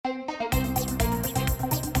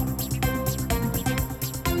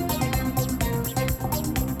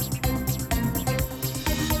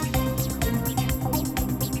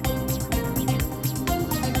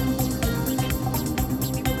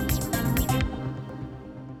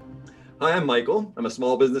Hi, I'm Michael. I'm a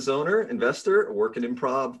small business owner, investor, a work in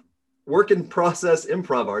process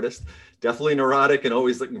improv artist, definitely neurotic and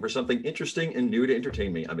always looking for something interesting and new to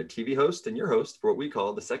entertain me. I'm a TV host and your host for what we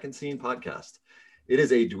call the Second Scene podcast. It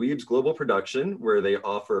is a Dweebs global production where they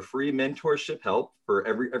offer free mentorship help for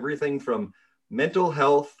everything from mental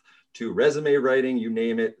health to resume writing, you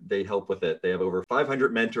name it, they help with it. They have over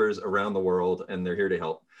 500 mentors around the world and they're here to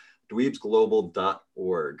help.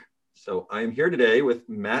 dweebsglobal.org. So I'm here today with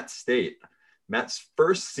Matt State. Matt's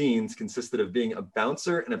first scenes consisted of being a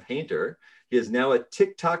bouncer and a painter. He is now a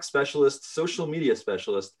TikTok specialist, social media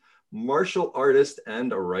specialist, martial artist,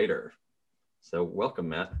 and a writer. So welcome,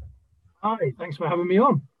 Matt. Hi, thanks for having me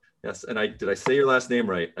on. Yes, and did I say your last name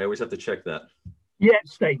right? I always have to check that. Yeah,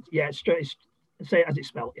 State. Yeah, straight. Say it as it's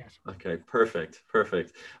spelled, yes. Okay, perfect.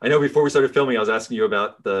 I know before we started filming, I was asking you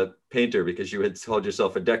about the painter because you had called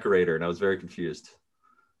yourself a decorator, and I was very confused.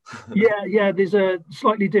 Yeah. There's a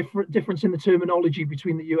slightly difference in the terminology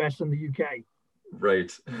between the US and the UK. Right.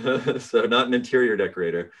 So not an interior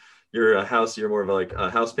decorator. You're more of like a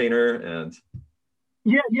house painter and.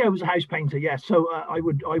 Yeah, it was a house painter. Yeah, so I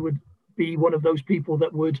would be one of those people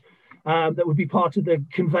that would be part of the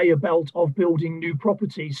conveyor belt of building new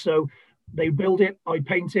properties. So they build it, I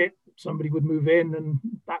paint it, somebody would move in,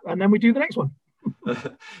 and then we do the next one.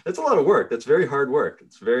 That's a lot of work. That's very hard work.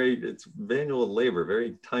 It's manual labor,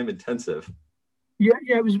 very time intensive. Yeah,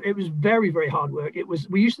 it was very, very hard work.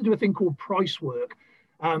 We used to do a thing called price work.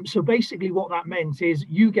 So basically what that meant is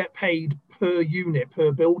you get paid per unit,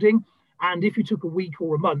 per building. And if you took a week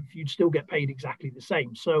or a month, you'd still get paid exactly the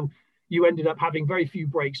same. So you ended up having very few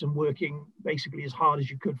breaks and working basically as hard as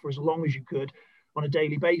you could for as long as you could on a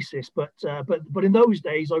daily basis. But in those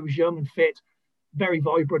days, I was young and fit, very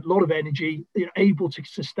vibrant, a lot of energy, able to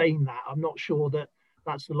sustain that. I'm not sure that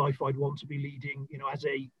that's the life I'd want to be leading, as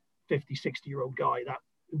a 50, 60-year-old guy. That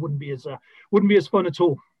wouldn't be as fun at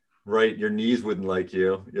all. Right, your knees wouldn't like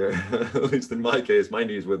you. Yeah, at least in my case, my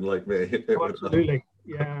knees wouldn't like me. Oh, absolutely,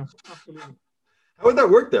 yeah, absolutely. How would that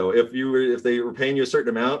work though? If they were paying you a certain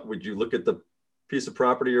amount, would you look at the piece of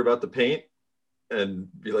property you're about to paint and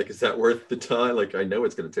be like, is that worth the time? Like, I know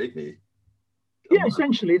it's going to take me. Yeah,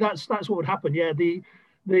 essentially, that's what would happen. Yeah,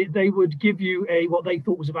 they would give you what they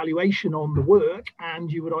thought was a valuation on the work,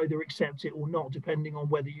 and you would either accept it or not, depending on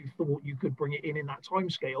whether you thought you could bring it in that time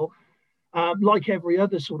scale. Like every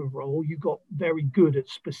other sort of role, you got very good at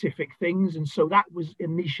specific things, and so that was a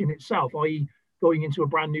niche in itself, i.e., going into a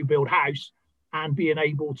brand new build house and being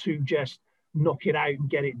able to just knock it out and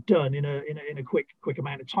get it done in a quick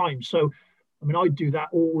amount of time. So I mean, I do that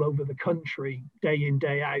all over the country, day in,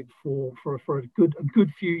 day out for a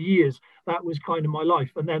good few years. That was kind of my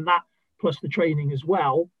life, and then that plus the training as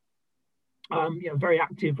well. Very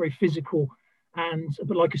active, very physical,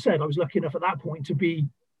 but like I said, I was lucky enough at that point to be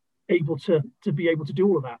able to do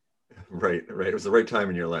all of that. Right. It was the right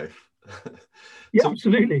time in your life. Yeah,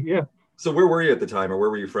 absolutely. Yeah. So where were you at the time, or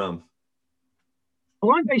where were you from?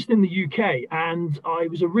 Well, I'm based in the UK, and I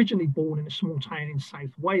was originally born in a small town in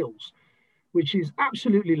South Wales, which is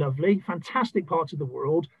absolutely lovely, fantastic part of the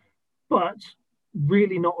world, but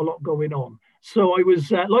really not a lot going on. So I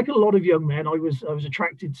was like a lot of young men, I was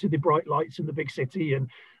attracted to the bright lights in the big city and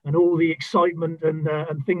all the excitement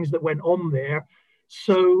and things that went on there.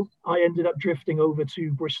 So I ended up drifting over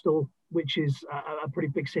to Bristol, which is a pretty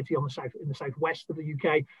big city in the southwest of the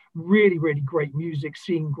UK. Really, really great music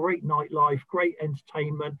scene, great nightlife, great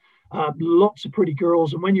entertainment, lots of pretty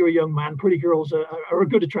girls. And when you're a young man, pretty girls are a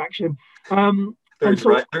good attraction.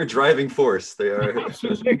 They're a driving force. They are.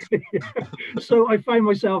 Absolutely. So I find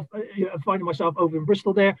myself finding myself over in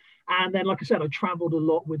Bristol there, and then, like I said, I travelled a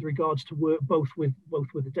lot with regards to work, both with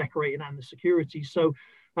the decorating and the security. So,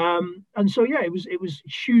 it was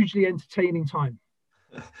hugely entertaining time.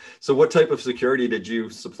 So, what type of security did you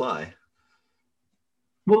supply?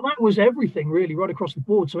 Well, that was everything really, right across the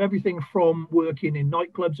board. So everything from working in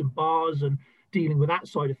nightclubs and bars and dealing with that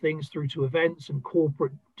side of things through to events and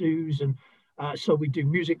corporate dues and so we do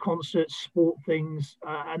music concerts, sport things,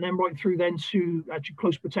 and then right through then to actually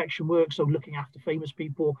close protection work. So looking after famous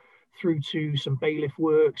people through to some bailiff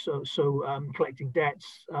work. So collecting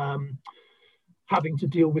debts, having to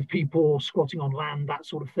deal with people squatting on land, that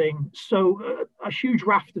sort of thing. So a huge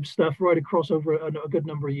raft of stuff right across over a good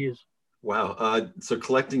number of years. Wow. So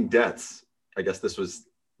collecting debts, I guess this was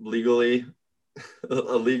legally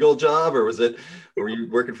a legal job, or were you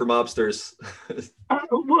working for mobsters?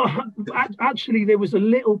 Well, actually, there was a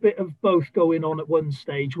little bit of both going on at one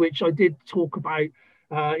stage, which I did talk about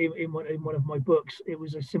in one of my books. It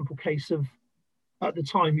was a simple case of, at the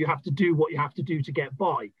time, you have to do what you have to do to get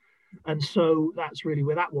by. And so that's really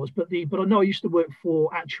where that was. But I know I used to work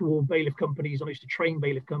for actual bailiff companies. I used to train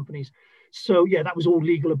bailiff companies. So yeah, that was all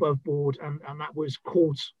legal above board, and that was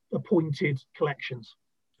court appointed collections.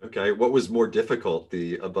 Okay. What was more difficult,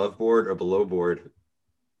 the above board or below board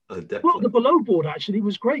debt Well, the collection? below board actually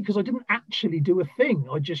was great because I didn't actually do a thing.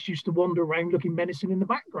 I just used to wander around looking menacing in the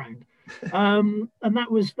background, and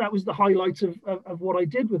that was the highlight of what I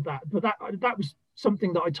did with that. But that was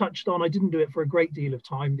something that I touched on. I didn't do it for a great deal of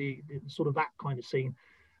time. The sort of that kind of scene,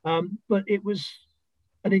 but it was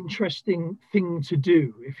an interesting thing to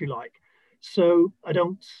do, if you like. So I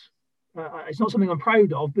don't. It's not something I'm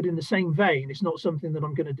proud of, but in the same vein, it's not something that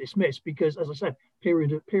I'm going to dismiss because, as I said,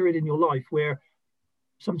 period in your life where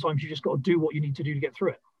sometimes you just got to do what you need to do to get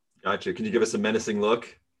through it. Gotcha. Can you give us a menacing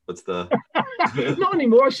look? What's the? Not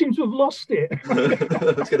anymore. I seem to have lost it.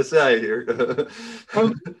 I was gonna say here.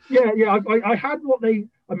 Yeah. I had what they.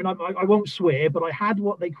 I mean, I won't swear, but I had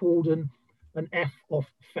what they called an F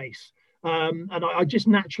off face, and I just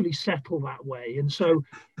naturally settle that way. And so,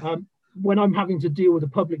 when I'm having to deal with the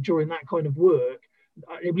public during that kind of work,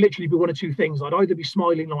 it would literally be one of two things. I'd either be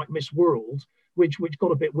smiling like Miss World, which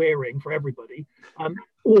got a bit wearing for everybody,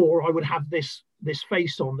 or I would have this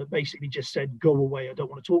face on that basically just said, "Go away, I don't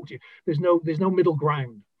want to talk to you." There's no middle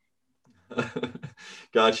ground.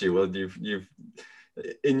 Got you. Well,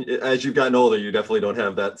 as you've gotten older, you definitely don't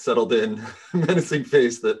have that settled in menacing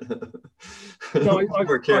face that No,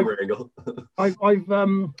 or camera angle.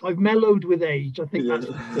 I've mellowed with age. I think that's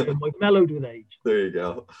the term. I've mellowed with age. There you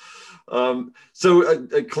go. So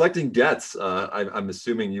collecting debts, I'm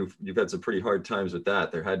assuming you've had some pretty hard times with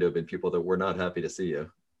that. There had to have been people that were not happy to see you.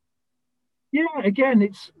 Yeah, again,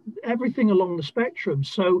 it's everything along the spectrum.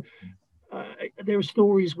 So there are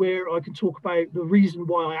stories where I can talk about the reason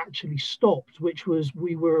why I actually stopped, which was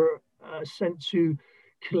we were sent to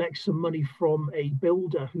collect some money from a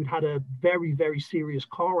builder who'd had a very, very serious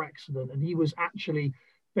car accident, and he was actually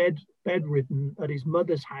bedridden at his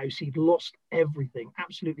mother's house. He'd lost everything,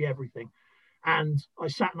 absolutely everything. And I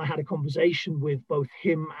sat and I had a conversation with both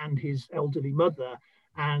him and his elderly mother,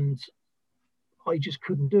 and I just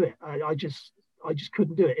couldn't do it. I just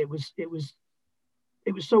couldn't do it. It was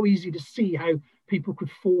so easy to see how people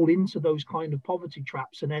could fall into those kind of poverty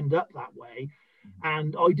traps and end up that way.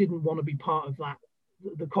 And I didn't want to be part of that,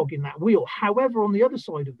 the cog in that wheel. However, on the other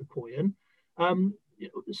side of the coin,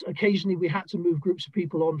 occasionally we had to move groups of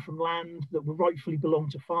people on from land that were rightfully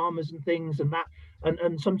belonged to farmers and things,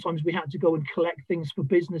 and sometimes we had to go and collect things for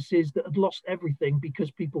businesses that had lost everything because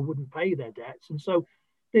people wouldn't pay their debts. And so,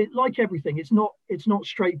 like everything, it's not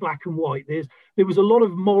straight black and white. There was a lot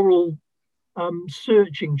of moral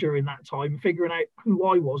searching during that time, figuring out who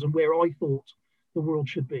I was and where I thought the world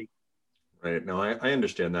should be. Right. No, I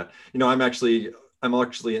understand that. I'm actually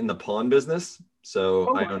in the pawn business.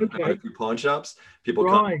 So I own a few pawn shops. People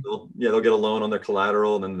come, they'll get a loan on their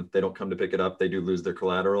collateral, and then if they don't come to pick it up, they do lose their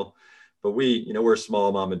collateral. But we're a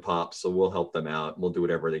small mom and pop, so we'll help them out. We'll do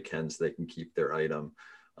whatever they can so they can keep their item.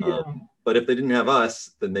 Yeah. But if they didn't have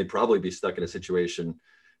us, then they'd probably be stuck in a situation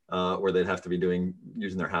where they'd have to be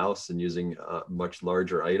using their house and using much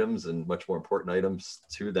larger items and much more important items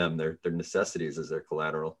to them, their necessities as their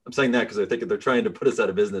collateral. I'm saying that because I think they're trying to put us out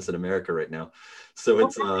of business in America right now. So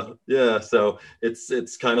it's so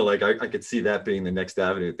it's kind of like I could see that being the next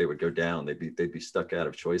avenue that they would go down. They'd be stuck out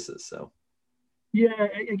of choices. So yeah,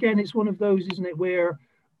 again, it's one of those, isn't it, where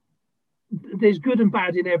there's good and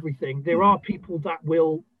bad in everything. There are people that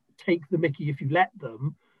will take the mickey if you let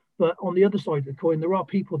them. But on the other side of the coin, there are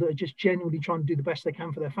people that are just genuinely trying to do the best they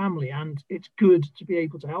can for their family. And it's good to be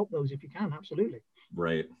able to help those if you can. Absolutely.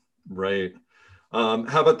 Right. How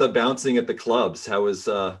about the bouncing at the clubs? How was,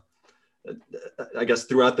 I guess,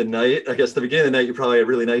 throughout the night? I guess the beginning of the night, you probably had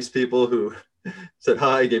really nice people who said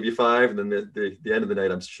hi, gave you five. And then the end of the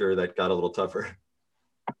night, I'm sure that got a little tougher.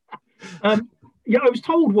 Yeah, I was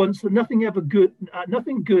told once that nothing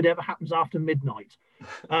good ever happens after midnight,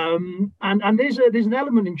 and there's an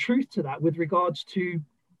element in truth to that with regards to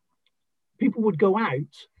people would go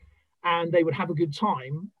out and they would have a good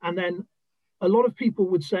time, and then a lot of people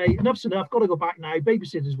would say, "Enough's enough, got to go back now.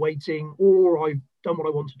 Babysitter's waiting, or I've done what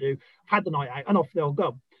I want to do, had the night out," and off they'll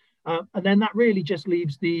go. And then that really just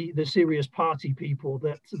leaves the serious party people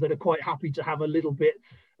that are quite happy to have a little bit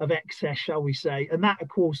of excess, shall we say, and that of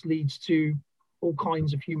course leads to all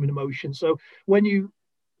kinds of human emotion. So when you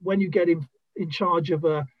get in charge of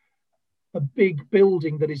a big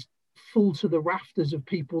building that is full to the rafters of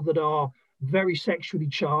people that are very sexually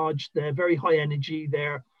charged, they're very high energy,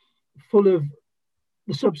 they're full of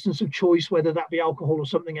the substance of choice, whether that be alcohol or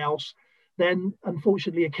something else, then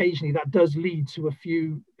unfortunately occasionally that does lead to a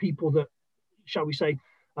few people that, shall we say,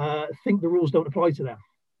 think the rules don't apply to them.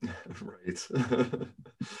 Right.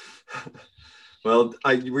 Well,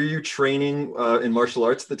 were you training in martial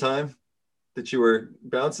arts at the time that you were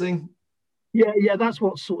bouncing? Yeah, that's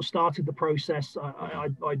what sort of started the process. I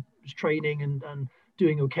was training and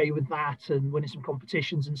doing okay with that and winning some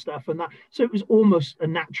competitions and stuff. And that, so it was almost a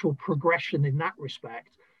natural progression in that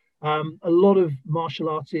respect. A lot of martial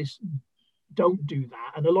artists don't do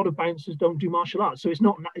that, and a lot of bouncers don't do martial arts. So it's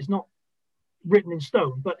not written in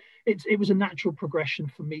stone, but it was a natural progression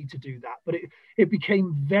for me to do that. But it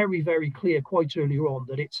became very, very clear quite early on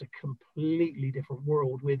that it's a completely different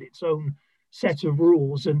world with its own set of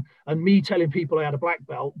rules, and me telling people I had a black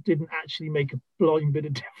belt didn't actually make a blind bit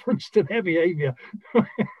of difference to their behavior.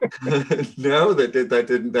 No, that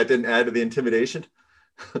didn't add to the intimidation.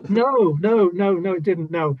 No, it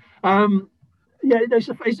didn't. No. Yeah,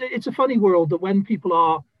 it's a funny world that when people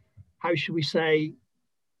are, how should we say,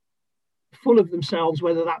 full of themselves,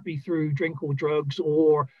 whether that be through drink or drugs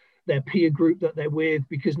or their peer group that they're with,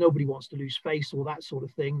 because nobody wants to lose face or that sort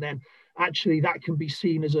of thing, then actually that can be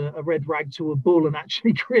seen as a red rag to a bull and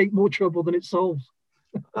actually create more trouble than it solves.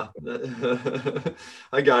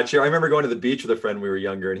 I got you. I remember going to the beach with a friend when we were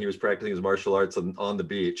younger, and he was practicing his martial arts on the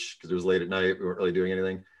beach because it was late at night. We weren't really doing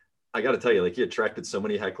anything. I got to tell you, like, he attracted so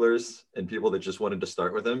many hecklers and people that just wanted to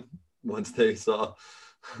start with him once they saw.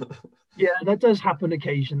 Yeah, that does happen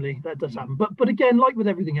occasionally. That does happen. But again, like with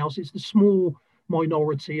everything else, it's the small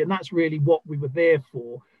minority, and that's really what we were there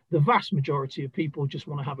for. The vast majority of people just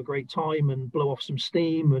want to have a great time and blow off some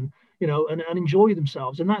steam and, you know, and enjoy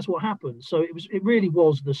themselves. And that's what happened. So it really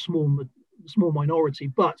was the small minority,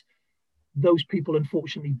 but those people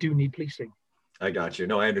unfortunately do need policing. I got you.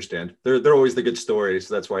 No, I understand. They're always the good stories,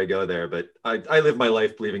 so that's why I go there. But I live my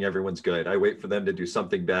life believing everyone's good. I wait for them to do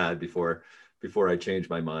something bad before I change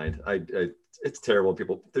my mind. It's terrible.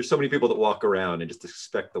 People, there's so many people that walk around and just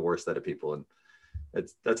expect the worst out of people, and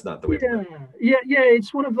that's not the way. Yeah.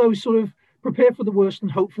 It's one of those sort of prepare for the worst and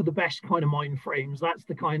hope for the best kind of mind frames. That's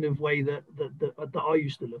the kind of way that I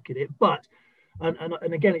used to look at it. But and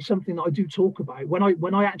again, it's something that I do talk about.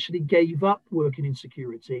 When I actually gave up working in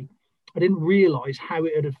security, I didn't realize how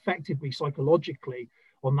it had affected me psychologically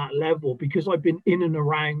on that level, because I've been in and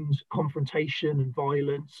around confrontation and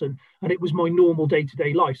violence, and it was my normal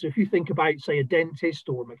day-to-day life. So if you think about, say, a dentist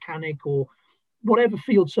or a mechanic or whatever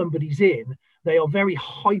field somebody's in, they are very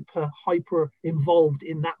hyper involved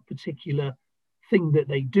in that particular thing that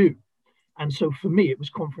they do. And so for me, it was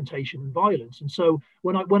confrontation and violence. And so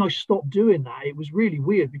when I stopped doing that, it was really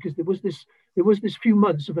weird, because there was this few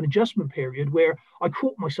months of an adjustment period where I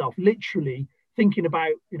caught myself literally thinking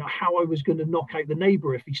about, you know, how I was going to knock out the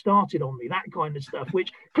neighbor if he started on me, that kind of stuff,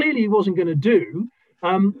 which clearly he wasn't going to do.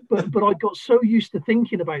 But I got so used to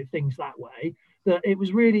thinking about things that way that it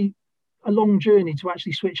was really a long journey to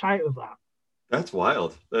actually switch out of that. That's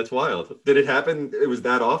wild. That's wild. Did it happen? It was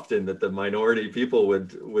that often that the minority people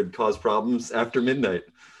would cause problems after midnight.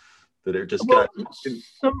 That it just got.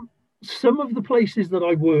 Some of the places that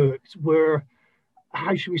I worked were,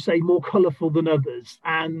 how should we say, more colourful than others.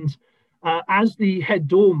 And as the head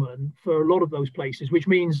doorman for a lot of those places, which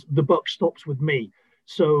means the buck stops with me.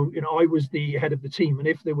 So, you know, I was the head of the team, and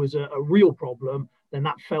if there was a real problem, then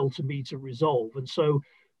that fell to me to resolve. And so,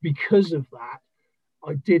 because of that,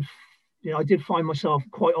 I did find myself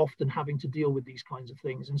quite often having to deal with these kinds of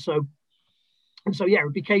things. And so yeah,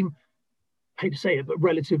 it became, I hate to say it, but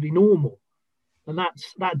relatively normal. And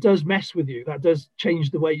that does mess with you. That does change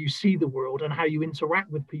the way you see the world and how you interact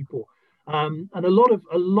with people. And a lot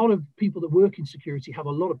of people that work in security have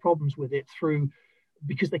a lot of problems with it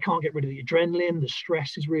because they can't get rid of the adrenaline. The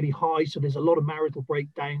stress is really high, so there's a lot of marital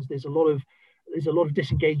breakdowns. There's a lot of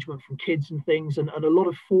disengagement from kids and things, and a lot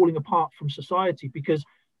of falling apart from society, because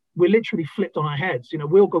we're literally flipped on our heads. You know,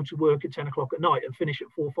 we'll go to work at 10 o'clock at night and finish at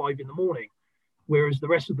 4 or 5 in the morning, whereas the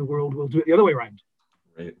rest of the world will do it the other way around.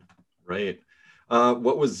 Right.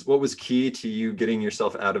 What was key to you getting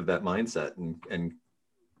yourself out of that mindset and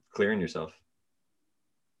clearing yourself?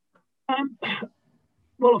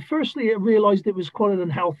 Well, firstly, I realized it was quite an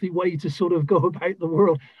unhealthy way to sort of go about the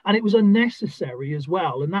world, and it was unnecessary as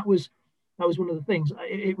well. And that was one of the things.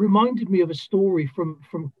 It reminded me of a story from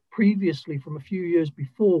previously, from a few years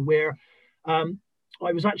before, where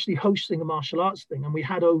I was actually hosting a martial arts thing, and we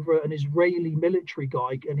had over an Israeli military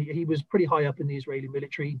guy, and he was pretty high up in the Israeli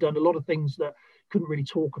military. He'd done a lot of things that couldn't really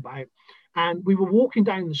talk about. And we were walking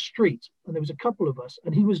down the street, and there was a couple of us,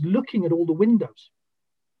 and he was looking at all the windows.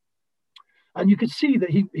 And you could see that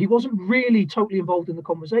he wasn't really totally involved in the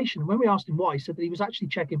conversation. And when we asked him why, he said that he was actually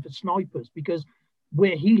checking for snipers, because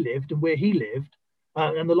where he lived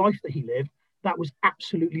and the life that he lived, that was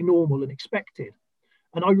absolutely normal and expected.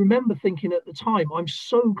 And I remember thinking at the time, I'm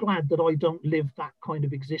so glad that I don't live that kind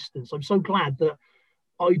of existence. I'm so glad that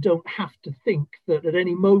I don't have to think that at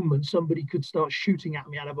any moment somebody could start shooting at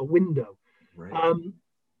me out of a window. Right.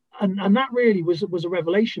 And that really was a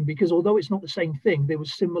revelation, because although it's not the same thing, there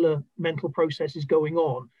was similar mental processes going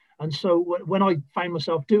on. And so when I found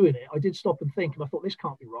myself doing it, I did stop and think, and I thought, this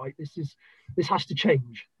can't be right. This has to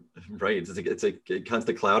change. Right. It's a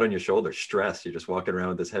constant cloud on your shoulder, stress. You're just walking around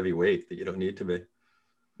with this heavy weight that you don't need to be.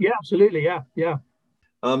 Yeah, absolutely. Yeah, yeah.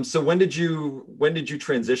 So when did you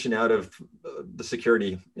transition out of the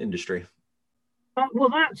security industry? Well,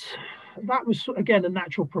 that was again a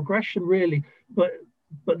natural progression, really, but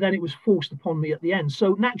then it was forced upon me at the end.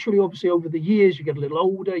 So naturally, obviously, over the years, you get a little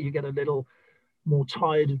older, you get a little more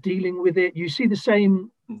tired of dealing with it. You see the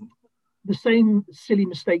same silly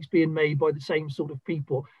mistakes being made by the same sort of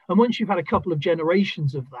people, and once you've had a couple of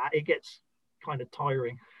generations of that, it gets kind of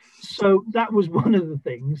tiring. So that was one of the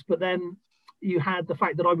things. But then you had the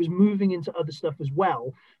fact that I was moving into other stuff as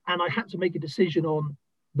well, and I had to make a decision on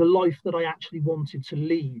the life that I actually wanted to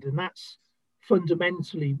lead. And that's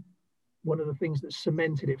fundamentally one of the things that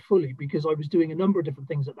cemented it fully, because I was doing a number of different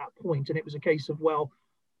things at that point. And it was a case of, well,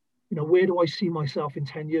 where do I see myself in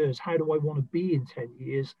 10 years? How do I want to be in 10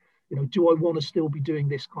 years? Do I want to still be doing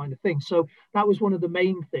this kind of thing? So that was one of the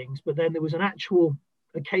main things. But then there was an actual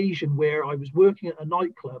occasion where I was working at a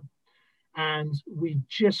nightclub, and we'd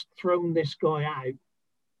just thrown this guy out.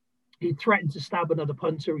 He threatened to stab another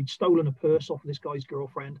punter. He'd stolen a purse off this guy's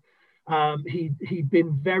girlfriend. He'd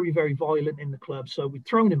been very, very violent in the club. So we'd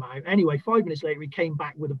thrown him out. Anyway, 5 minutes later, he came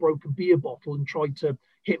back with a broken beer bottle and tried to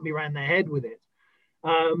hit me around the head with it.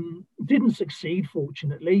 Didn't succeed,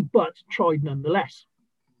 fortunately, but tried nonetheless.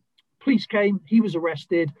 Police came, he was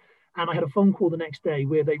arrested, and I had a phone call the next day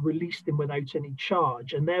where they released him without any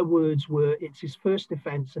charge. And their words were, it's his first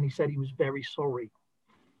offence, and he said he was very sorry.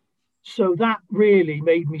 So that really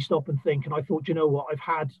made me stop and think. And I thought, you know what,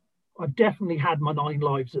 I've definitely had my 9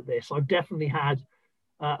 lives at this. I've definitely had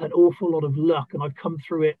an awful lot of luck, and I've come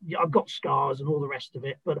through it. I've got scars and all the rest of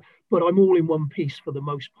it, but I'm all in one piece for the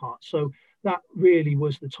most part. So that really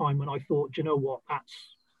was the time when I thought, you know what,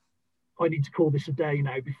 I need to call this a day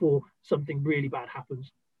now before something really bad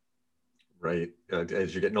happens. Right.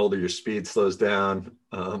 As you're getting older, your speed slows down.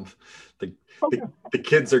 The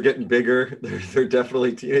kids are getting bigger. They're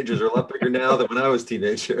definitely, teenagers are a lot bigger now than when I was a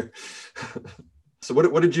teenager. So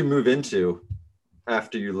what did you move into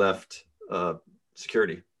after you left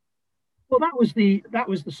security? Well, that was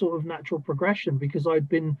the sort of natural progression, because I'd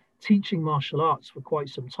been teaching martial arts for quite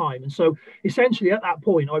some time. And so essentially at that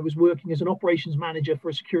point, I was working as an operations manager for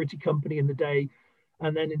a security company in the day.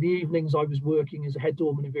 And then in the evenings, I was working as a head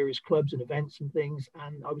doorman in various clubs and events and things.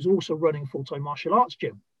 And I was also running a full-time martial arts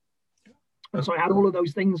gym. And so I had all of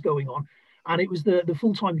those things going on. And it was the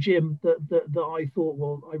full-time gym that I thought,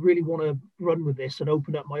 well, I really want to run with this and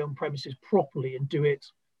open up my own premises properly and do it,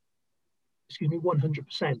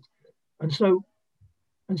 100%.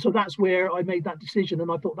 And so that's where I made that decision.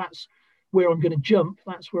 And I thought, that's where I'm going to jump.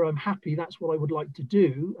 That's where I'm happy. That's what I would like to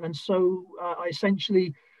do. And so I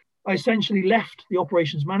essentially left the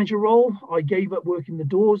operations manager role. I gave up working the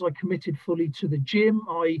doors. I committed fully to the gym.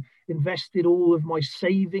 I invested all of my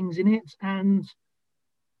savings in it. And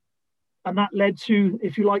that led to,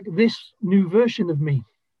 if you like, this new version of me.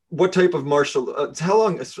 What type of martial, how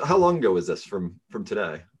long ago was this from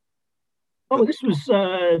today? Oh, this was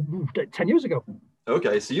 10 years ago.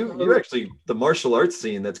 Okay. So you actually, the martial arts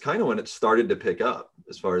scene, that's kind of when it started to pick up,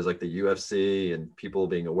 as far as like the UFC and people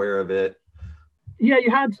being aware of it. Yeah,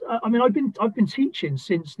 you had. I've been teaching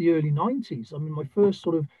since the early 90s. I mean, my first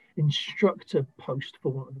sort of instructor post,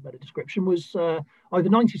 for want of a better description, was either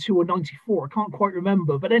 92 or 94. I can't quite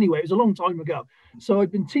remember, but anyway, it was a long time ago. So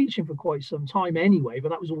I've been teaching for quite some time anyway, but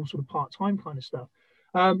that was all sort of part-time kind of stuff.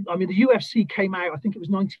 The UFC came out, I think it was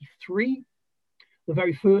 93, the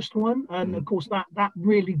very first one, and of course that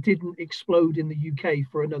really didn't explode in the UK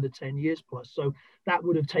for another 10 years plus. So that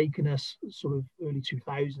would have taken us sort of early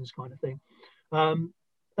 2000s kind of thing.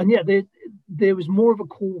 And yeah, there was more of a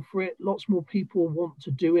call for it. Lots more people want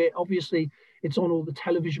to do it. Obviously, it's on all the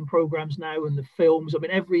television programs now and the films. I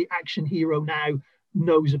mean, every action hero now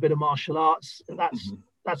knows a bit of martial arts.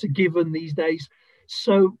 That's a given these days.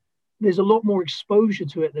 So there's a lot more exposure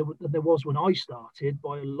to it than there was when I started,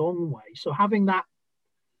 by a long way. So having that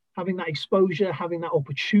exposure, having that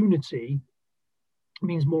opportunity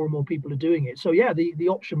means more and more people are doing it. So yeah, the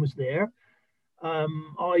option was there.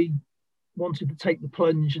 I wanted to take the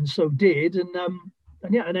plunge, and so did, and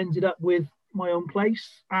ended up with my own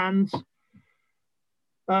place and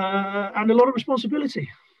a lot of responsibility.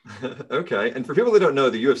 Okay. And for people that don't know,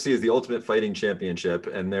 the UFC is the Ultimate Fighting Championship,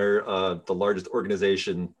 and they're the largest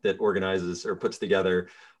organization that organizes or puts together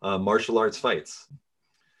martial arts fights.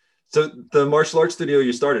 So the martial arts studio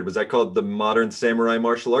you started, was that called the Modern Samurai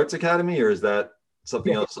Martial Arts Academy, or is that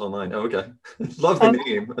something Yes. else online? Oh, okay. Love the Um,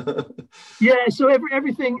 name. yeah. So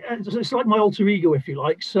everything, it's like my alter ego, if you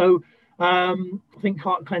like. So I think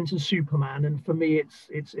Clark Clinton's Superman, and for me,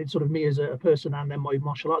 it's sort of me as a person, and then my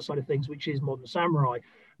martial arts side of things, which is Modern Samurai.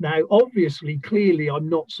 Now, obviously, clearly, I'm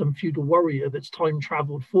not some feudal warrior that's time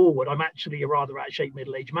traveled forward. I'm actually a rather out of shape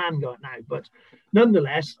middle-aged man going now. But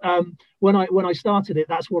nonetheless, when I started it,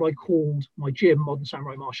 that's what I called my gym, Modern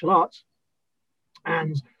Samurai Martial Arts,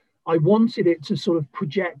 and I wanted it to sort of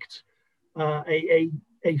project a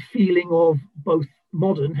feeling of both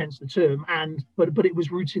modern, hence the term, and but it was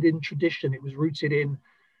rooted in tradition. It was rooted in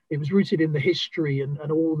the history and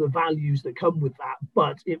all the values that come with that.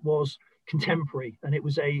 But it was contemporary, and it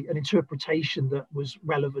was an interpretation that was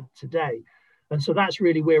relevant today. And so that's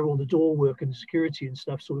really where all the door work and security and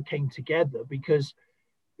stuff sort of came together, because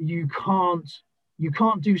you can't you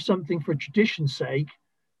can't do something for tradition's sake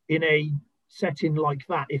in a setting like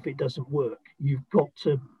that if it doesn't work. You've got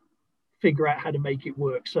to figure out how to make it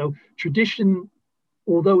work. So tradition,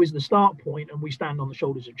 although is the start point, and we stand on the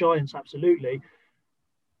shoulders of giants, absolutely,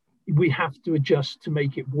 we have to adjust to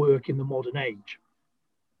make it work in the modern age.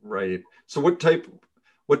 Right. So what type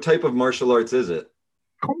of martial arts is it?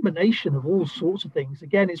 Combination of all sorts of things.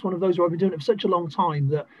 Again, it's one of those where I've been doing it for such a long time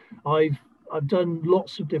that I've I've done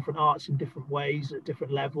lots of different arts in different ways at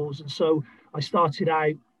different levels. And so I started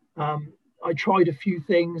out, I tried a few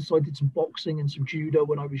things. So I did some boxing and some judo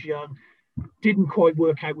when I was young. Didn't quite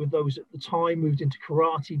work out with those at the time. Moved into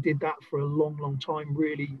karate, did that for a long, long time.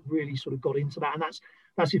 Really, really sort of got into that. And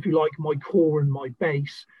that's if you like my core and my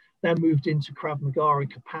base. Then moved into Krav Maga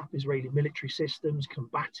and Kapap, Israeli military systems,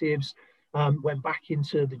 combatives. Went back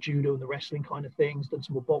into the judo and the wrestling kind of things. Done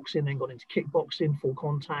some more boxing, then got into kickboxing, full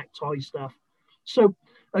contact, Thai stuff. So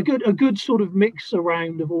a good sort of mix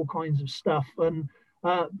around of all kinds of stuff. And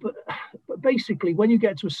but basically, when you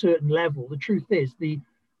get to a certain level, the truth is the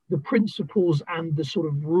principles and the sort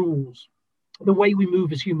of rules, the way we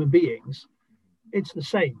move as human beings, it's the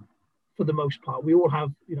same for the most part. We all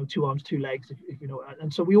have, two arms, two legs, if you know,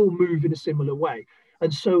 and so we all move in a similar way.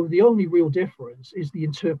 And so the only real difference is the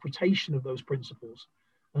interpretation of those principles.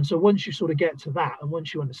 And so once you sort of get to that, and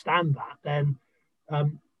once you understand that,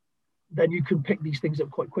 um, then you can pick these things up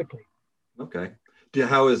quite quickly. Okay.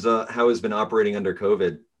 How has been operating under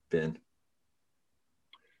COVID been?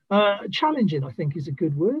 Challenging, I think, is a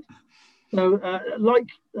good word. So, like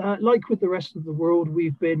with the rest of the world,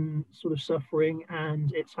 we've been sort of suffering,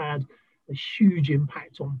 and it's had a huge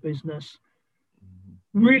impact on business.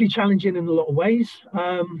 Really challenging in a lot of ways.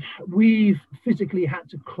 We've physically had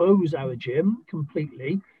to close our gym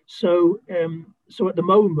completely. So at the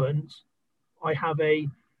moment, I have a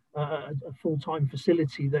full-time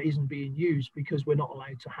facility that isn't being used because we're not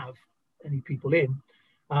allowed to have any people in.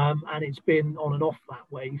 And it's been on and off that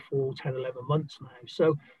way for 10, 11 months now.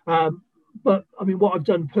 So, but I mean, what I've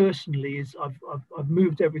done personally is I've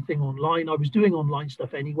moved everything online. I was doing online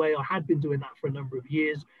stuff anyway. I had been doing that for a number of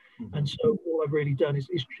years. And so all I've really done is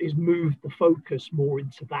moved the focus more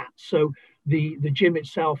into that. So the gym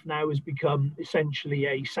itself now has become essentially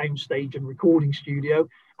a soundstage and recording studio,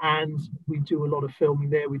 and we do a lot of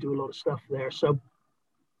filming there. We do a lot of stuff there. So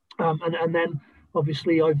and then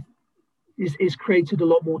obviously I've is created a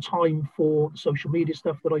lot more time for social media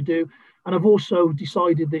stuff that I do. And I've also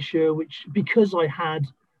decided this year, which because I had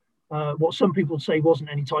what some people would say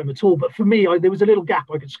wasn't any time at all, but for me, there was a little gap.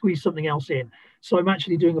 I could squeeze something else in. So I'm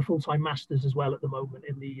actually doing a full-time master's as well at the moment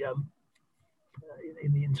in the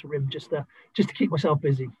interim, just to keep myself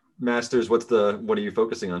busy. Masters, what are you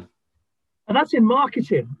focusing on? And that's in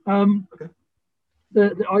marketing. Okay.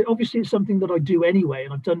 Obviously it's something that I do anyway,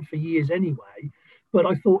 and I've done for years anyway. But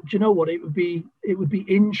I thought, you know what, it would be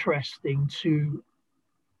interesting to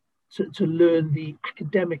learn the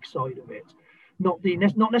academic side of it, not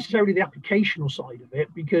necessarily the applicational side of it,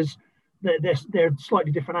 because they're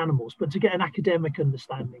slightly different animals, but to get an academic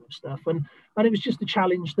understanding of stuff. And it was just a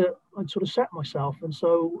challenge that I'd sort of set myself. And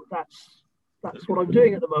so that's what I'm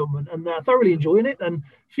doing at the moment, and thoroughly enjoying it and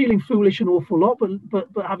feeling foolish an awful lot, but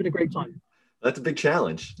having a great time. That's a big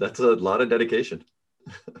challenge. That's a lot of dedication.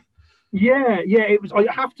 Yeah, it was. I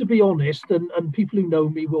have to be honest, and people who know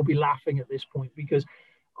me will be laughing at this point, because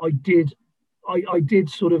I did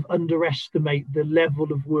sort of underestimate the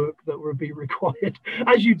level of work that would be required,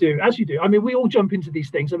 as you do. I mean, we all jump into these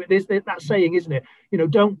things. I mean, there's that saying, isn't it?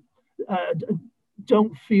 Uh,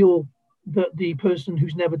 don't feel that the person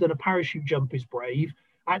who's never done a parachute jump is brave.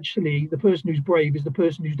 actually the person who's brave is the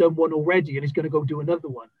person who's done one already and is going to go do another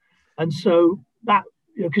one. And so that,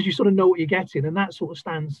 you know, because you sort of know what you're getting, and that sort of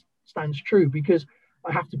stands true. Because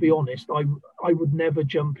I have to be honest, I would never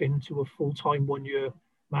jump into a full-time 1-year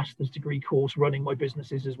master's degree course running my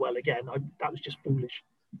businesses as well again. That was just foolish.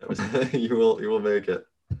 You will make it.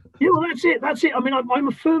 Yeah, well, that's it. I mean, I'm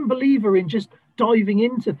a firm believer in just diving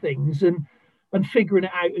into things and figuring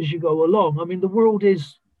it out as you go along. I mean, the world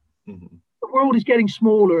is getting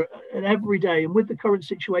smaller every day, and with the current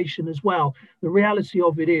situation as well, the reality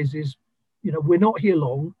of it is you know, we're not here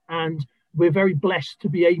long, and we're very blessed to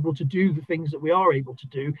be able to do the things that we are able to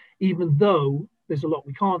do, even though there's a lot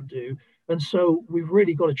we can't do. And so we've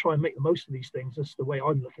really got to try and make the most of these things. That's the way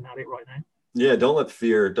I'm looking at it right now. Yeah, don't let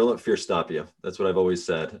fear stop you. That's what I've always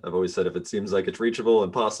said. I've always said, if it seems like it's reachable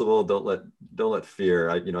and possible, don't let fear.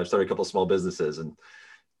 I've started a couple of small businesses, and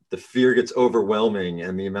the fear gets overwhelming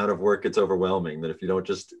and the amount of work gets overwhelming, that if you don't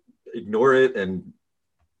just ignore it and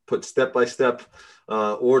put step-by-step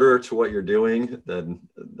order to what you're doing, then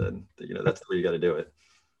that's the way you got to do it.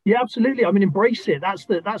 Yeah, absolutely. I mean, embrace it. That's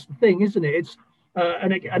the thing, isn't it? It's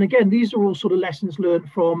and again, these are all sort of lessons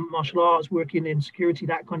learned from martial arts, working in security,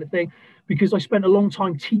 that kind of thing, because I spent a long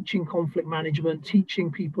time teaching conflict management,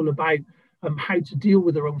 teaching people about how to deal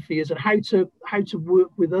with their own fears and how to work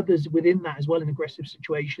with others within that as well in aggressive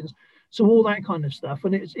situations. So all that kind of stuff.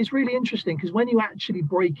 And it's really interesting, because when you actually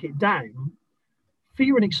break it down,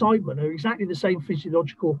 fear and excitement are exactly the same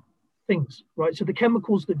physiological things, right? So the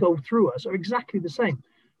chemicals that go through us are exactly the same.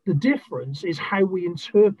 The difference is how we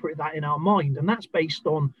interpret that in our mind, and that's based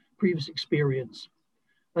on previous experience.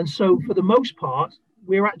 And so for the most part,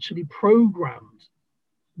 we're actually programmed,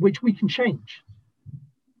 which we can change.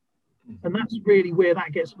 And that's really where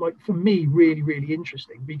that gets, like, for me, really, really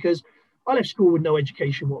interesting, because I left school with no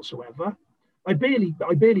education whatsoever. I barely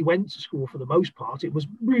went to school for the most part. It was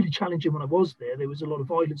really challenging when I was there. There was a lot of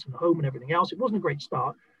violence in the home and everything else. It wasn't a great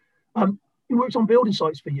start. We worked on building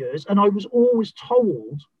sites for years, and I was always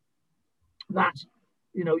told that,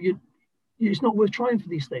 it's not worth trying for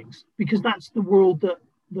these things, because that's the world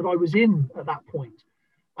that I was in at that point.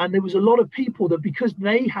 And there was a lot of people that, because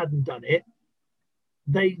they hadn't done it,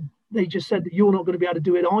 they just said that you're not going to be able to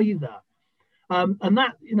do it either. And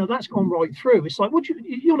that, that's gone right through. It's like,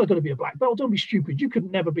 you're not going to be a black belt. Don't be stupid. You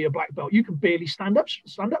could never be a black belt. You can barely stand up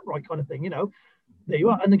right, kind of thing. There you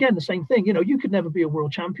are. And again, the same thing. You could never be a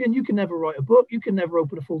world champion. You can never write a book. You can never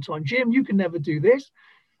open a full-time gym. You can never do this.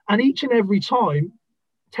 And each and every time,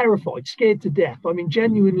 terrified, scared to death. I mean,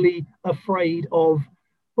 genuinely afraid of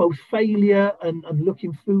both failure and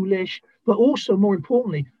looking foolish, but also, more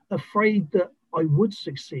importantly, afraid that I would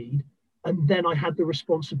succeed, and then I had the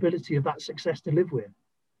responsibility of that success to live with.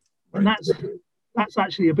 And right. That's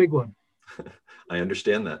actually a big one. I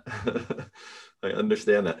understand that. I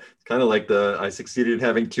understand that. It's kind of like I succeeded in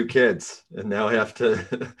having 2 kids, and now I have to.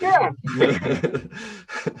 Yeah.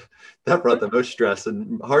 That brought the most stress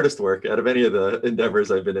and hardest work out of any of the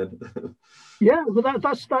endeavors I've been in. Yeah, but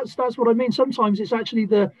that's what I mean. Sometimes it's actually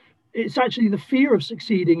the fear of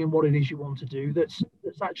succeeding in what it is you want to do that's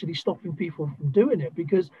actually stopping people from doing it,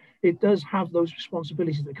 because it does have those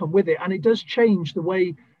responsibilities that come with it, and it does change the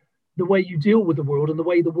way you deal with the world and the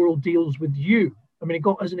way the world deals with you. I mean,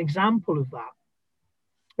 as an example of that,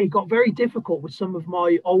 it got very difficult with some of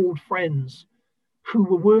my old friends who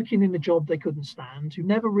were working in a job they couldn't stand, who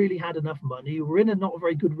never really had enough money, who were in a not a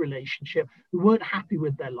very good relationship, who weren't happy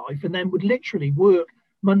with their life, and then would literally work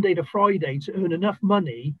Monday to Friday to earn enough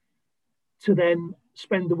money to then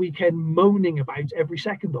spend the weekend moaning about every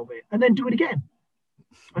second of it, and then do it again.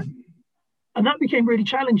 Right? And that became really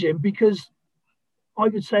challenging, because I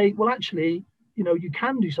would say, well, actually, you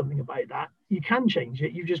can do something about that. You can change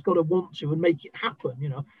it. You've just got to want to and make it happen,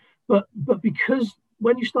 But because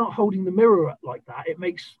when you start holding the mirror up like that, it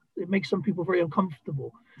makes some people very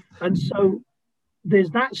uncomfortable. And so there's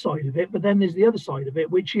that side of it, but then there's the other side of it,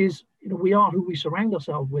 which is, we are who we surround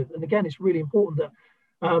ourselves with. And again, it's really important that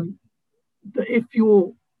if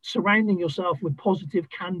you're surrounding yourself with positive,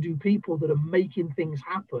 can-do people that are making things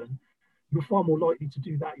happen, you're far more likely to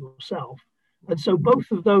do that yourself. And so both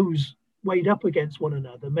of those weighed up against one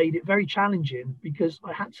another made it very challenging, because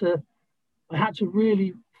I had to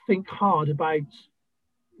really think hard about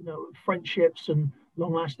friendships and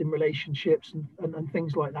long-lasting relationships and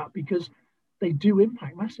things like that, because they do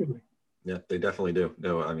impact massively. Yeah, they definitely do.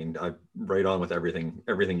 No, I mean, I'm right on with everything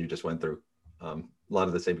you just went through. A lot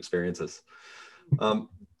of the same experiences. So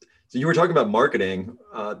you were talking about marketing.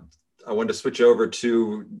 I wanted to switch over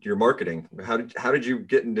to your marketing. How did you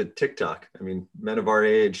get into TikTok? I mean, men of our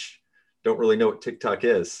age don't really know what TikTok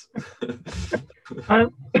is.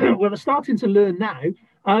 Well, they're starting to learn now.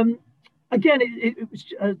 Um, Again, it was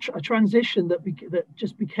a transition that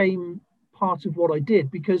just became part of what I did,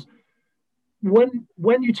 because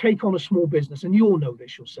when you take on a small business, and you all know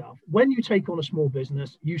this yourself, when you take on a small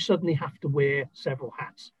business, you suddenly have to wear several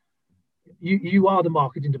hats. You are the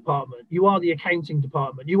marketing department, you are the accounting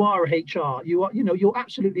department, you are HR, you're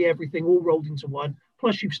absolutely everything all rolled into one.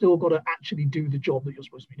 Plus, you've still got to actually do the job that you're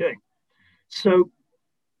supposed to be doing. So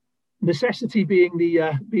necessity being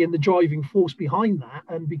the driving force behind that,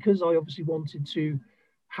 and because I obviously wanted to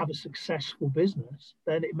have a successful business,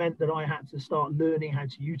 then it meant that I had to start learning how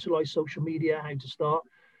to utilize social media, how to start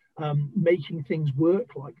making things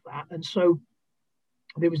work like that. And so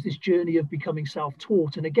there was this journey of becoming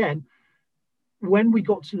self-taught. And again, when we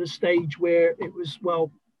got to the stage where it was,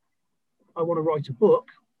 well, I want to write a book,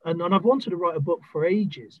 and I've wanted to write a book for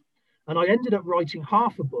ages, and I ended up writing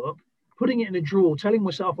half a book, putting it in a drawer, telling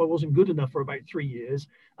myself I wasn't good enough for about 3 years,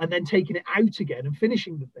 and then taking it out again and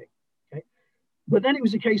finishing the thing. Okay. But then it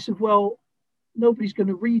was a case of, well, nobody's going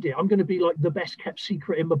to read it. I'm going to be like the best kept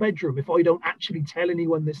secret in my bedroom if I don't actually tell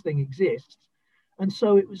anyone this thing exists. And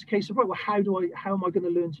so it was a case of, right, well, how am I going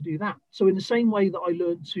to learn to do that? So in the same way that I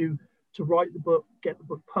learned to write the book, get the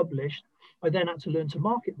book published, I then had to learn to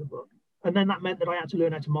market the book. And then that meant that I had to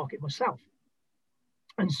learn how to market myself.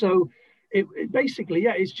 And so it basically,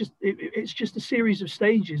 yeah, it's just a series of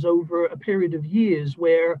stages over a period of years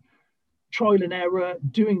where trial and error,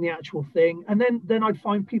 doing the actual thing. And then I'd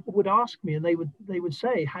find people would ask me, and they would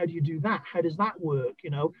say, how do you do that? How does that work?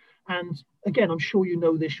 And again, I'm sure you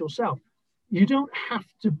know this yourself. You don't have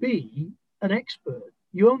to be an expert.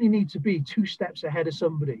 You only need to be 2 steps ahead of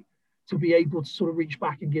somebody to be able to sort of reach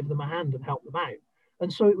back and give them a hand and help them out.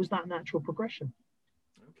 And so it was that natural progression.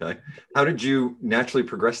 Okay. How did you naturally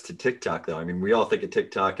progress to TikTok though? I mean, we all think of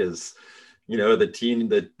TikTok as,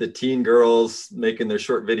 the teen girls making their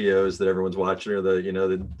short videos that everyone's watching, or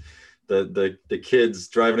the kids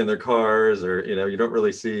driving in their cars, or, you don't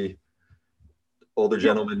really see older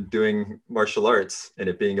gentlemen doing martial arts and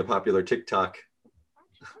it being a popular TikTok.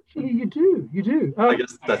 Actually, you do. I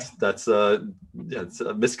guess that's it's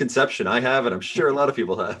a misconception I have, and I'm sure a lot of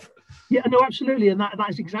people have. Yeah, no, absolutely. And that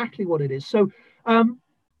is exactly what it is. So,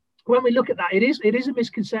 when we look at that, it is a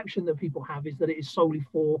misconception that people have, is that it is solely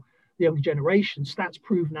for the younger generation. Stats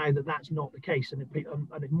prove now that that's not the case, and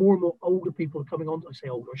more and more older people are coming on. I say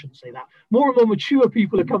older, I shouldn't say that. More and more mature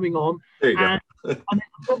people are coming on, there you and, go. and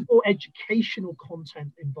there's a lot more educational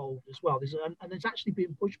content involved as well. And it's actually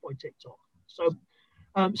being pushed by TikTok.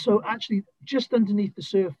 So actually, just underneath the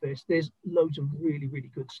surface, there's loads of really,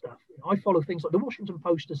 really good stuff. I follow things like the Washington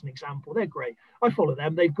Post as an example. They're great. I follow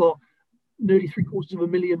them. They've got nearly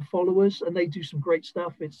 750,000 followers, and they do some great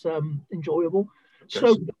stuff. It's enjoyable. Okay.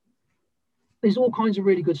 So there's all kinds of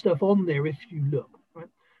really good stuff on there if you look.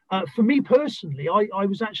 Right? For me personally, I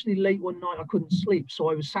was actually late one night. I couldn't sleep,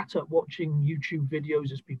 so I was sat up watching YouTube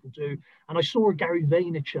videos, as people do, and I saw a Gary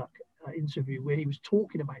Vaynerchuk interview where he was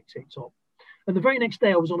talking about TikTok. And the very next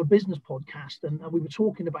day, I was on a business podcast, and we were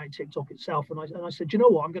talking about TikTok itself. And I said, you know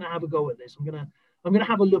what, I'm going to have a go at this. I'm going to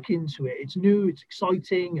have a look into it. It's new, it's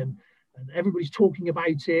exciting, and everybody's talking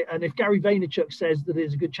about it. And if Gary Vaynerchuk says that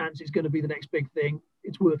there's a good chance it's going to be the next big thing,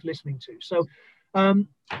 it's worth listening to. So I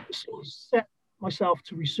set myself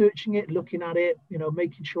to researching it, looking at it,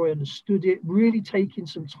 making sure I understood it, really taking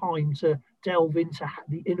some time to delve into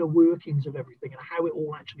the inner workings of everything and how it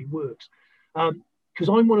all actually works. Because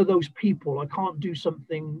I'm one of those people, I can't do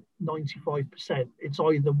something 95%. It's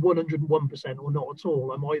either 101% or not at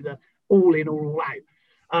all. I'm either all in or all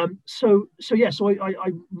out. So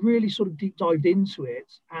I really sort of deep dived into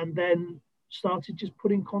it, and then started just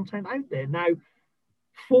putting content out there. Now,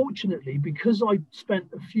 fortunately, because I spent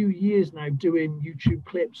a few years now doing YouTube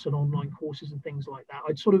clips and online courses and things like that,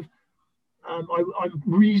 I'd sort of, I'm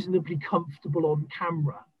reasonably comfortable on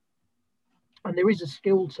camera. And there is a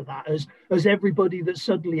skill to that, as everybody that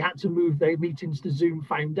suddenly had to move their meetings to Zoom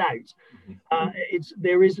found out.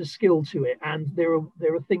 There is a skill to it, and there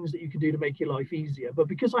are things that you can do to make your life easier. But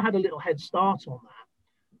because I had a little head start on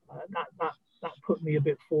that put me a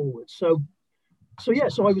bit forward. So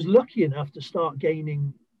I was lucky enough to start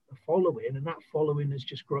gaining a following, and that following has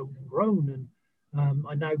just grown and grown. And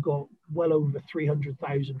I now got well over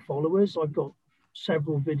 300,000 followers. I've got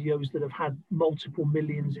several videos that have had multiple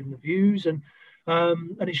millions in the views, and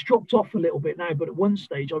it's dropped off a little bit now, but at one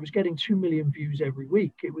stage I was getting 2 million views every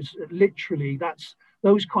week. It was literally,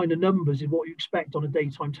 those kind of numbers is what you expect on a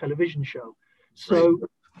daytime television show. So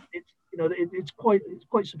it's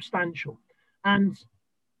quite substantial. And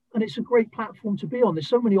and it's a great platform to be on. There's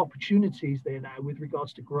so many opportunities there now with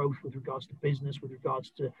regards to growth, with regards to business, with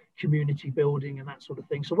regards to community building and that sort of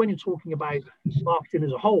thing. So when you're talking about marketing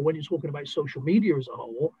as a whole, when you're talking about social media as a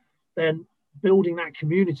whole, then building that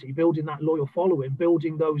community, building that loyal following,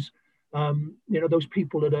 building those those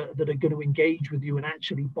people that are going to engage with you and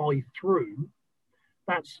actually buy through,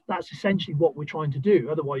 that's essentially what we're trying to do.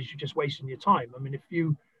 Otherwise, you're just wasting your time. I mean,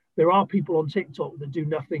 there are people on TikTok that do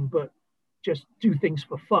nothing but just do things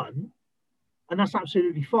for fun, and that's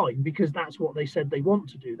absolutely fine because that's what they said they want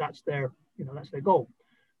to do. That's their goal.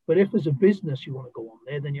 But if as a business you want to go on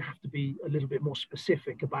there, then you have to be a little bit more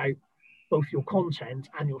specific about both your content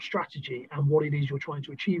and your strategy and what it is you're trying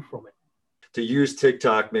to achieve from it. To use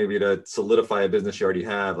TikTok maybe to solidify a business you already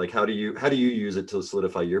have, like how do you use it to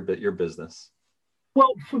solidify your business?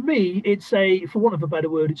 Well, for me, for want of a better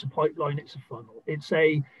word, it's a pipeline, it's a funnel. It's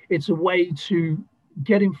a way to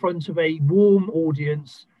get in front of a warm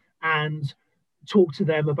audience and talk to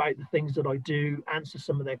them about the things that I do, answer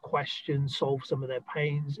some of their questions, solve some of their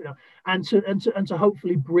pains, and to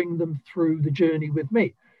hopefully bring them through the journey with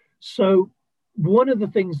me. So one of the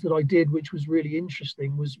things that I did, which was really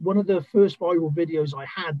interesting, was one of the first viral videos I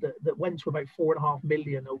had that went to about 4.5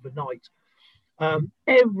 million overnight.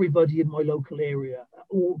 Everybody in my local area,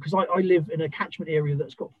 or because I live in a catchment area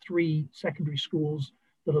that's got 3 secondary schools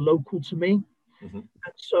that are local to me. Mm-hmm.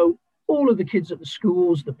 And so all of the kids at the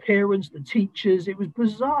schools, the parents, the teachers, it was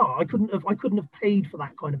bizarre. I couldn't have paid for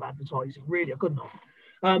that kind of advertising. Really, I couldn't have.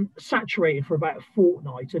 Saturated for about a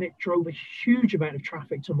fortnight, and it drove a huge amount of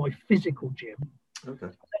traffic to my physical gym. Okay.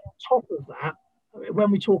 And on top of that,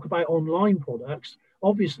 when we talk about online products,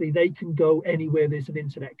 obviously they can go anywhere there's an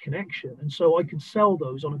internet connection, and so I can sell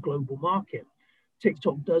those on a global market.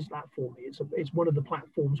 TikTok does that for me. It's one of the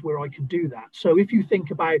platforms where I can do that. So if you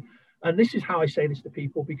think about, and this is how I say this to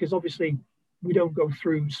people, because obviously we don't go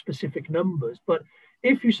through specific numbers, but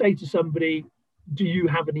if you say to somebody, do you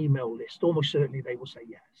have an email list? Almost certainly they will say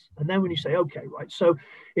yes. And then when you say, okay, right. So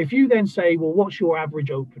if you then say, well, what's your average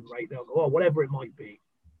open rate? They'll go, oh, whatever it might be.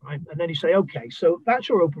 Right. And then you say, okay, so that's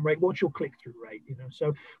your open rate. What's your click-through rate?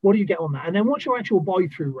 So what do you get on that? And then what's your actual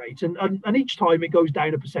buy-through rate? And each time it goes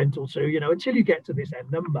down 1% or 2%, until you get to this end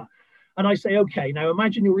number. And I say, okay, now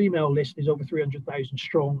imagine your email list is over 300,000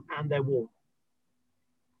 strong and they're warm.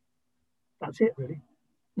 That's it, really.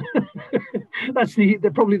 That's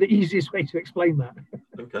probably the easiest way to explain that.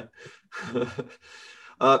 Okay.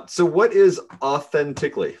 So what is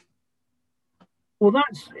Authentically? Well,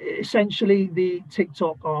 that's essentially the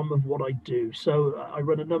TikTok arm of what I do. So I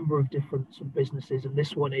run a number of different sort of businesses, and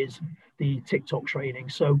this one is the TikTok training.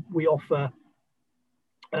 So we offer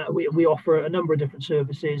we offer a number of different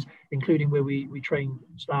services, including where we train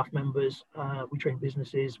staff members, we train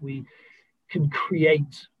businesses, we can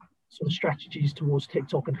create sort of strategies towards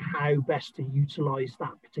TikTok and how best to utilize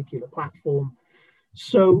that particular platform.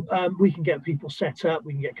 So we can get people set up,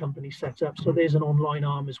 we can get companies set up. So there's an online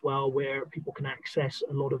arm as well where people can access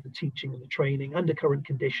a lot of the teaching and the training under current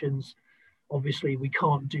conditions. Obviously, we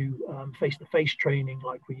can't do face-to-face training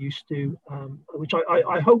like we used to, which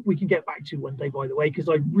I hope we can get back to one day, by the way, because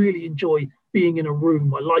I really enjoy being in a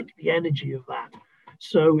room. I like the energy of that.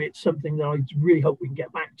 So it's something that I really hope we can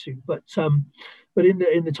get back to. But in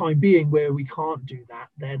the time being where we can't do that,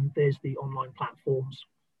 then there's the online platforms.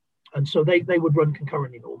 And so they would run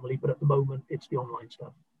concurrently normally, but at the moment it's the online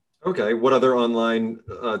stuff. Okay. What other online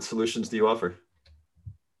solutions do you offer?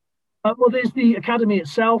 Well, there's the Academy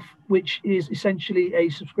itself, which is essentially a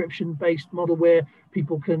subscription-based model where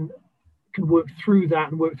people can work through that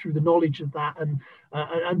and work through the knowledge of that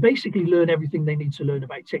and basically learn everything they need to learn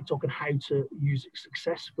about TikTok and how to use it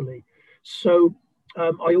successfully. So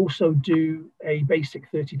I also do a basic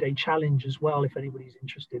 30-day challenge as well, if anybody's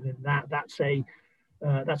interested in that. That's a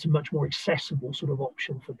much more accessible sort of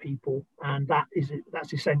option for people, and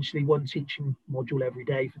that's essentially one teaching module every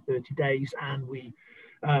day for 30 days, and we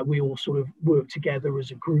all sort of work together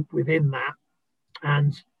as a group within that,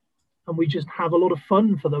 and we just have a lot of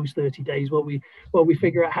fun for those 30 days while we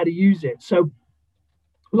figure out how to use it. So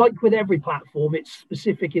like with every platform, it's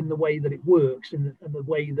specific in the way that it works and the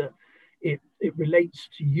way that it relates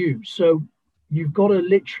to you. So you've got to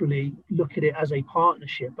literally look at it as a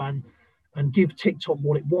partnership and give TikTok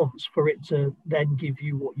what it wants for it to then give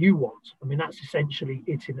you what you want. I mean, that's essentially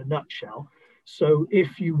it in a nutshell. So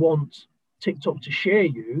if you want TikTok to share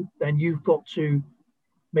you, then you've got to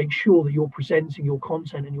make sure that you're presenting your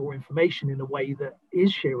content and your information in a way that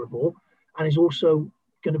is shareable and is also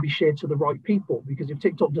going to be shared to the right people. Because if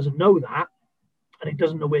TikTok doesn't know that and it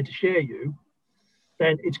doesn't know where to share you,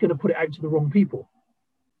 then it's going to put it out to the wrong people.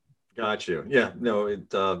 Got you. Yeah. No.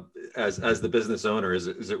 As the business owner, is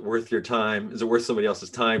it worth your time? Is it worth somebody else's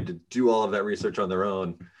time to do all of that research on their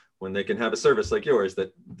own when they can have a service like yours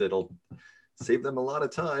that'll save them a lot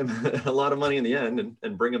of time, a lot of money in the end,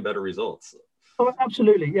 and bring them better results? Oh,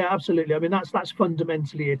 absolutely. Yeah, absolutely. I mean, that's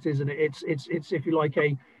fundamentally it, isn't it? It's if you like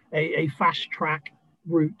a fast track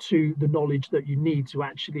route to the knowledge that you need to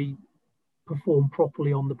actually perform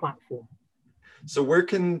properly on the platform. So where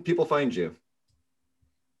can people find you?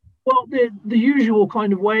 Well, the usual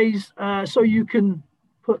kind of ways. So you can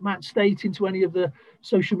put Matt State into any of the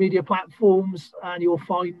social media platforms, and you'll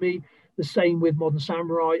find me. The same with Modern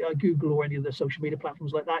Samurai, Google or any of the social media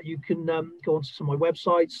platforms like that. You can go onto some of my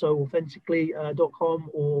websites, so authentically.com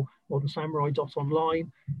or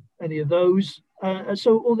modernsamurai.online, any of those.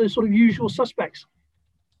 So all the sort of usual suspects.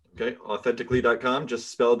 Okay, authentically.com,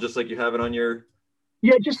 just spelled just like you have it on your.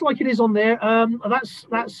 Yeah, just like it is on there. That's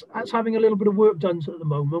having a little bit of work done at the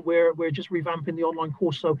moment. We're just revamping the online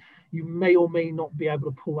course, so you may or may not be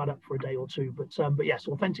able to pull that up for a day or two. But yes,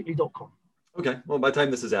 authentically.com. Okay, well, by the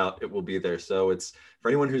time this is out, it will be there. So it's for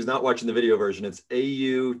anyone who's not watching the video version, it's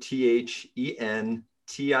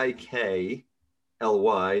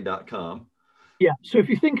authentikly.com. Yeah. So if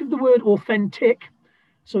you think of the word authentic,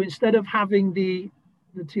 so instead of having the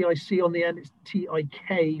TIC on the end, it's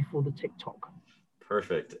TIK for the TikTok.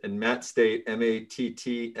 Perfect. And Matt State,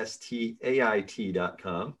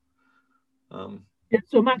 MATTSTAIT.com. Yeah,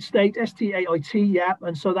 so Matt State, STAIT, yeah.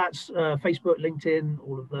 And so that's Facebook, LinkedIn,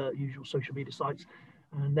 all of the usual social media sites.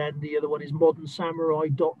 And then the other one is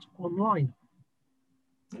modernsamurai.online.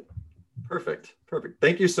 Perfect.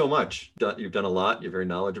 Thank you so much. You've done a lot. You're very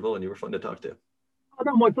knowledgeable and you were fun to talk to. Oh,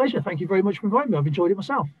 no, my pleasure. Thank you very much for inviting me. I've enjoyed it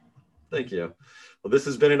myself. Thank you. Well, this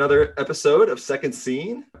has been another episode of Second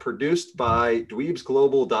Scene, produced by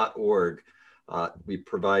dweebsglobal.org. We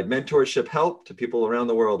provide mentorship help to people around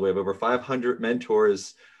the world. We have over 500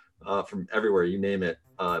 mentors from everywhere, you name it.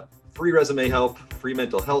 Free resume help, free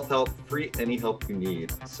mental health help, free any help you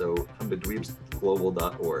need. So come to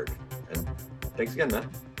dweebsglobal.org. And thanks again, Matt.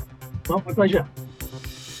 Well, my pleasure.